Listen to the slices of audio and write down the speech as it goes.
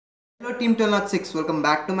Hello Team 1206, welcome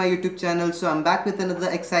back to my YouTube channel. So I'm back with another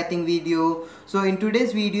exciting video. So in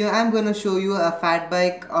today's video I'm going to show you a fat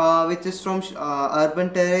bike which is from Urban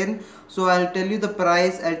Terrain. So I'll tell you the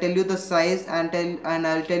price, I'll tell you the size, and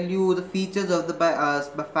I'll tell you the features of the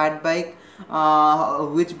fat bike,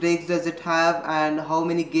 which brakes does it have and how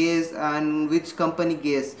many gears and which company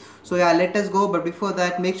gears. So yeah, let us go, but before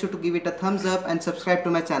that make sure to give it a thumbs up and subscribe to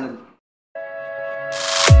my channel.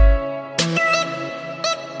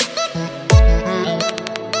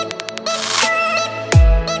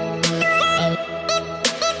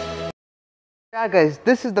 Yeah guys,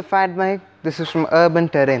 this is the fat bike. This is from Urban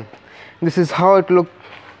Terrain. This is how it looks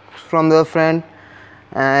from the front,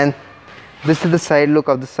 and this is the side look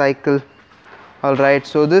of the cycle. Alright,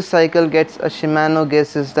 so this cycle gets a Shimano gear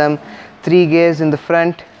system, 3 gears in the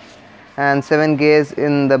front and 7 gears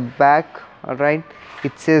in the back. Alright,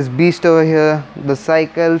 it says beast over here. The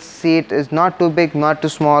cycle seat is not too big, not too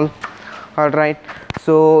small. Alright,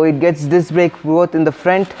 so it gets disc brake both in the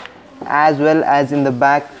front as well as in the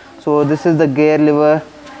back. So this is the gear lever.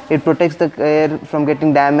 It protects the gear from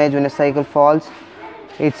getting damaged when a cycle falls.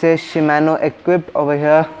 It says Shimano equipped over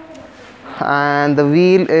here, and the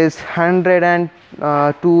wheel is 102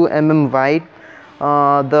 mm wide.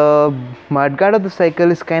 The mudguard of the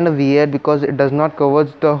cycle is kind of weird because it does not cover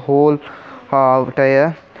the whole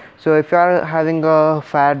tire. So if you are having a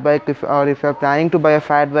fat bike, if you are planning to buy a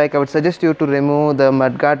fat bike, I would suggest you to remove the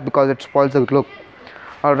mudguard because it spoils the look.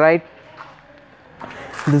 Alright,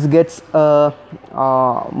 this gets a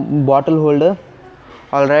bottle holder.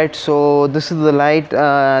 Alright, so this is the light.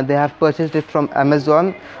 They have purchased it from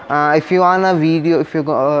Amazon. If you want a video, if you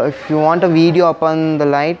want a video upon the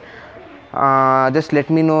light, just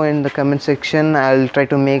let me know in the comment section. I'll try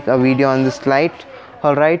to make a video on this light.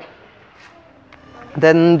 Alright,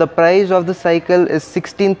 then the price of the cycle is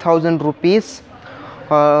 16,000 rupees.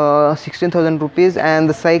 16,000 rupees, and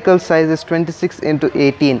the cycle size is 26 into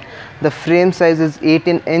 18. The frame size is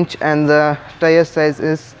 18 inch and the tire size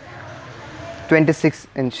is 26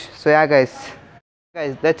 inch. So yeah guys,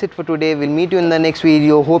 that's it for today. We'll meet you in the next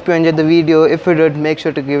video. Hope you enjoyed the video. If you did, make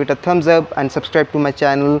sure to give it a thumbs up and subscribe to my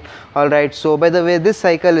channel. Alright, so by the way, this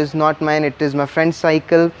cycle is not mine, it is my friend's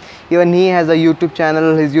cycle. Even he has a YouTube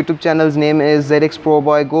channel. His YouTube channel's name is ZX Pro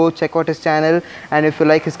Boy. Go check out his channel, and if you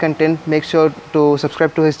like his content, make sure to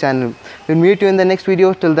subscribe to his channel. We'll meet you in the next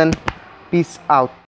video. Till then, peace out.